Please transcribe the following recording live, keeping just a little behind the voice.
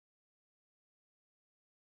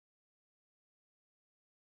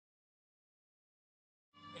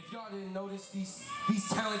y'all didn't notice, these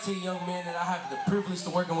talented young men that I have the privilege to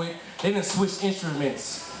working with, they done switched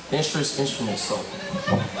instruments. So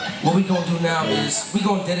what we gonna do now is we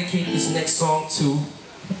gonna dedicate this next song to,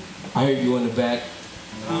 I hear you in the back.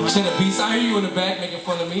 Shut up, Beast. I hear you in the back making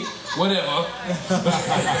fun of me. Whatever.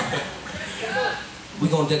 We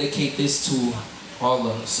gonna dedicate this to all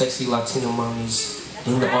the sexy Latino mommies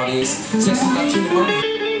in the audience. Sexy Latino mommies.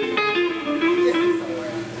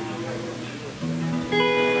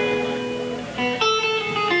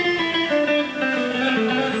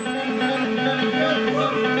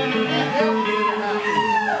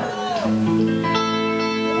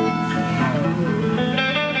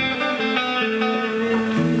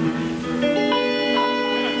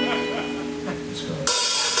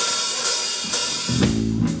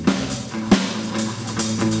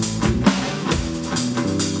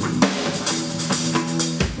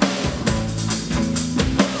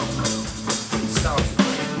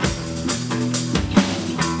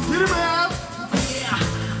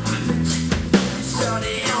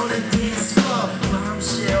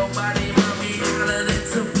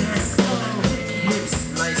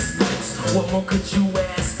 What more could you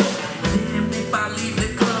ask for? Damn, if I leave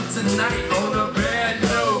the club tonight on a bad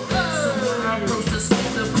note. So when I approach the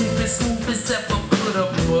school, the people smooth as ever, put a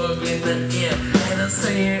bug in the air, and I'm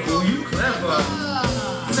saying, ooh, you clever.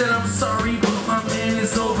 Said I'm sorry, but my man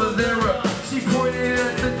is over there. She pointed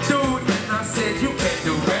at the dude, and I said, you can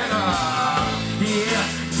do better. Yeah,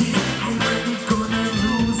 I'm really gonna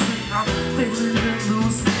lose it. I'm feeling the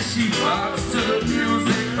loose. She vibes to the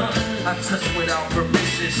music. I touch without permission.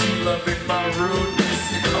 She loving my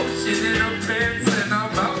rudeness and ocean in her pants, and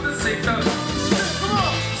I'm about to say no.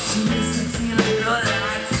 She's a sexy little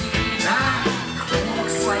Latina.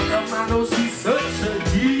 Looks like a model, she's such a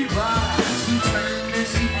diva. She turned and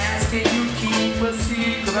she asked, can you keep a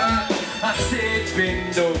secret? I said,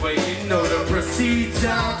 bend over, you know the procedure.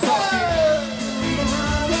 I'm talking.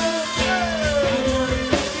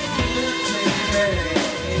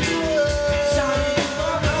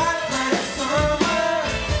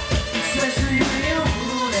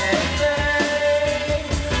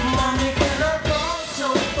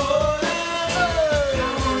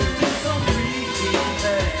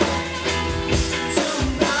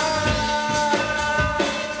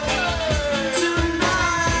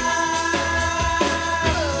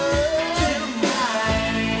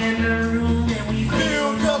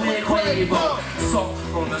 Salt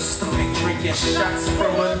on the stomach, drinking shots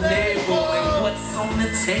from a navel. And what's on the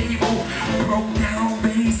table? Broke down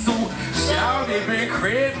basil. Shouted been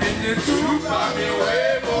craving the truth by me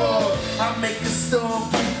wave. I make a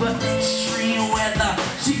storekeeper extreme weather.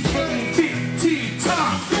 She came 15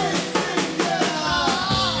 times.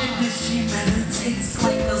 And then she meditates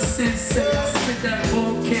like a sensei. I spit that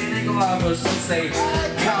volcanic lava. She say,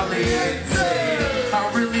 caliente. I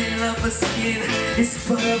really love her skin. It's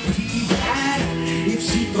butter pea back. If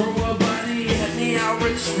she throw her body at me, I'll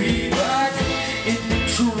retrieve her. In the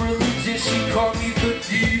true religion, she called me the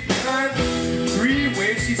deacon. 3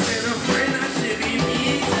 ways she said a friend, I should be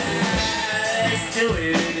me. Still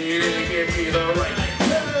hitting it and give me the right.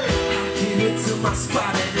 I'll get into my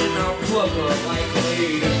spot and then I'll plug her like,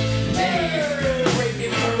 hey.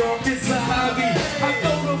 Breaking her off, it's a hobby. I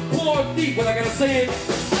throw the ball deep, but I gotta say it.